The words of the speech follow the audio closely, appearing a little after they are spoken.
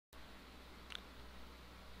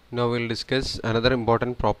Now we'll discuss another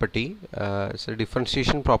important property. It's a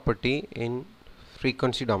differentiation property in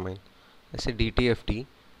frequency domain. It's a DTFT,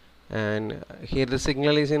 and here the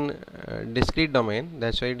signal is in discrete domain.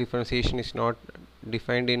 That's why differentiation is not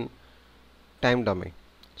defined in time domain.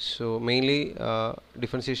 So mainly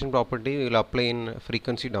differentiation property will apply in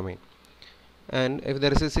frequency domain. And if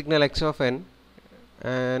there is a signal x of n,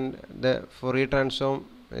 and the Fourier transform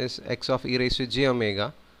is x of e raised to j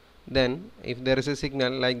omega, then if there is a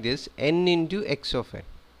signal like this, n into x of n,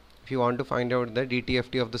 if you want to find out the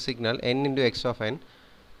DTFT of the signal n into x of n,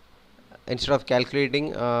 instead of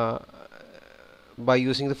calculating by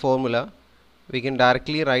using the formula, we can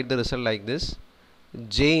directly write the result like this: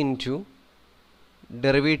 j into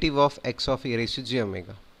derivative of x of e raised to j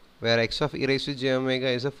omega, where x of e raised to j omega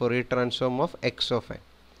is a Fourier transform of x of n.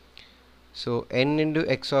 So n into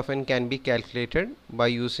x of n can be calculated by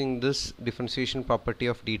using this differentiation property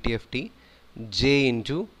of DTFT, j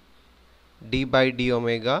into d by d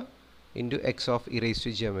omega into x of e raised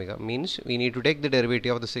to j omega. Means we need to take the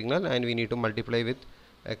derivative of the signal and we need to multiply with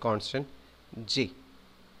a constant j.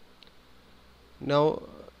 Now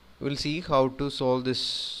we'll see how to solve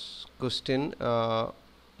this question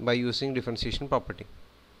by using differentiation property.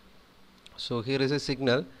 So here is a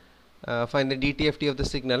signal. Find the DTFT of the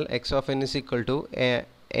signal. X of n is equal to n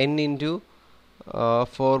into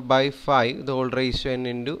 4 by 5 the whole raised to n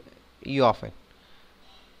into e of n.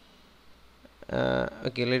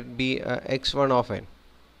 Okay, let it be x1 of n.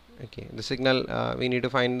 Okay, the signal we need to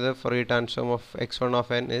find the Fourier transform of x1 of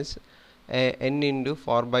n is n into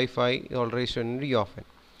 4 by 5 the whole raised to n into e of n.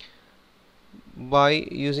 By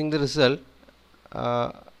using the result,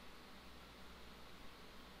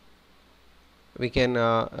 we can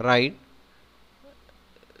write.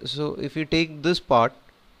 So if you take this part,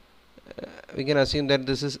 we can assume that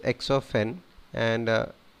this is x of n and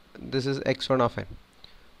this is x1 of n.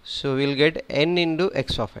 So we'll get n into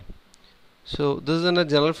x of n. So this is in a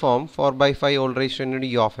general form 4 by 5 all raised to n into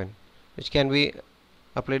e of n, which can be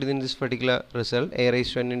applied in this particular result, a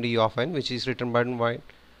raised to n into e of n, which is written by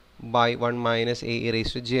 1 minus a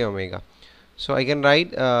raised to j omega. So I can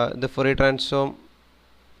write the Fourier transform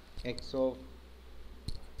x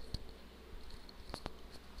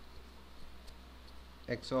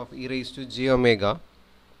of e raised to j omega,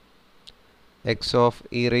 x of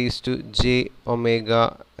e raised to j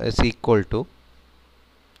omega is equal to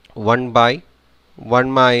 1 by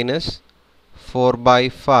 1 minus 4 by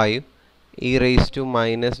 5 e raised to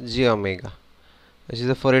minus j omega. This is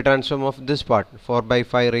the Fourier transform of this part, 4 by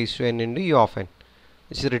 5 raised to n into e of n,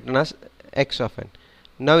 which is written as x of n.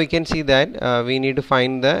 Now we can see that we need to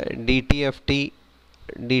find the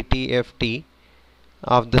DTFT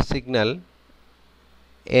of the signal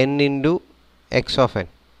n into x of n.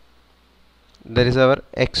 That is our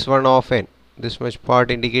x1 of n, this much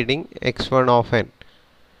part indicating x1 of n.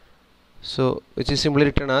 So which is simply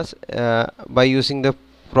written as by using the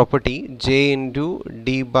property j into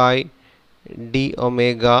d by d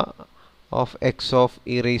omega of x of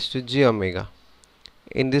e raised to j omega.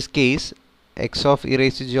 In this case, x of e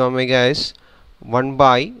raised to j omega is 1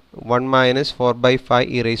 by 1 minus 4 by 5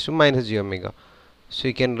 e raised to minus j omega. So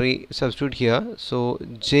you can substitute here. So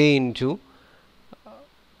j into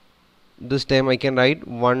this time I can write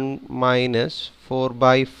 1 minus 4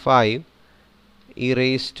 by 5 e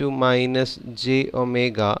raised to minus j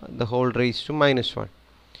omega the whole raised to minus 1,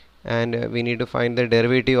 and we need to find the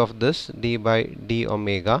derivative of this d by d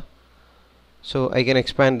omega. So I can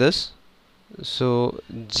expand this. So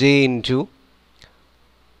j into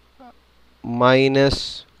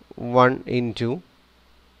minus 1 into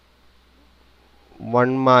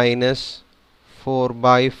 1 minus 4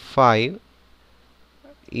 by 5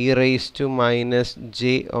 e raised to minus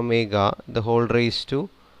j omega the whole raised to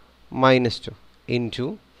minus 2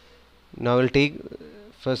 into, now we'll take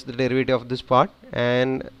first the derivative of this part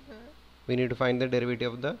and we need to find the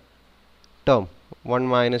derivative of the term 1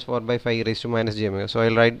 minus 4 by 5 e raised to minus j omega. So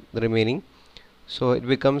I'll write the remaining. So it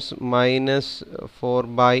becomes minus 4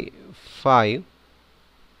 by 5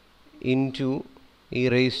 into e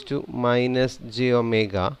raised to minus j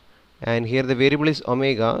omega, and here the variable is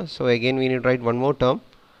omega, so again we need to write one more term,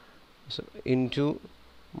 so into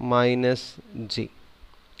minus j.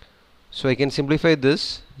 So I can simplify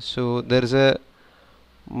this. So there is a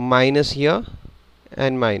minus here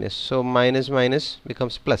and minus, so minus minus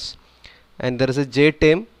becomes plus, and there is a j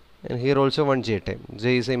term and here also one j term.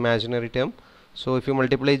 J is an imaginary term, so if you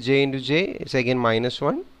multiply j into j, it's again minus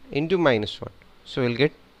 1 into minus 1, so we'll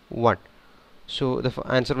get 1. So the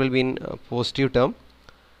answer will be in positive term.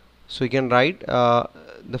 So you can write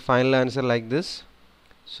the final answer like this.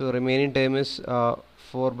 So remaining term is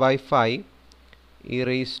 4 by 5 e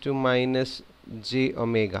raised to minus j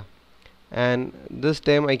omega, and this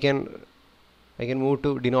term I can move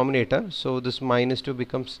to denominator, so this minus 2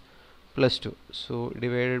 becomes plus 2, so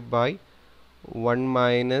divided by 1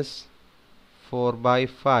 minus 4 by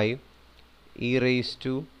 5 e raised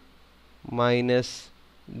to minus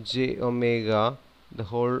j omega the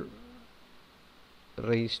whole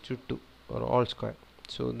raised to 2 or all square.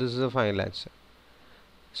 So this is the final answer.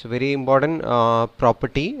 So very important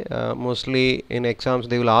property, mostly in exams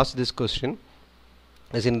they will ask this question,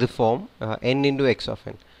 is in the form n into x of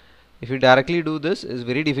n. If you directly do this, it's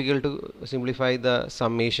very difficult to simplify the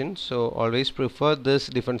summation, so always prefer this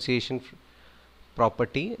differentiation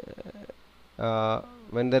property.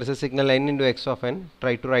 When there is a signal n into x of n,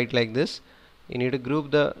 try to write like this. You need to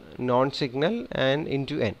group the non-signal and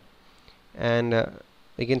into n, and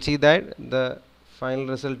you can see that the final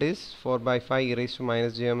result is 4 by 5 e raised to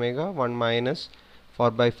minus j omega 1 minus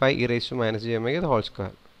 4 by 5 e raised to minus j omega the whole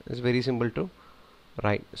square. It's very simple to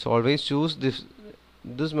write. So always choose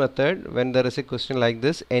this method when there is a question like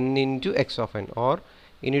this, n into x of n, or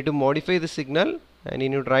you need to modify the signal and you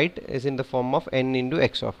need to write is in the form of n into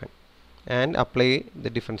x of n and apply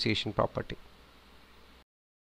the differentiation property.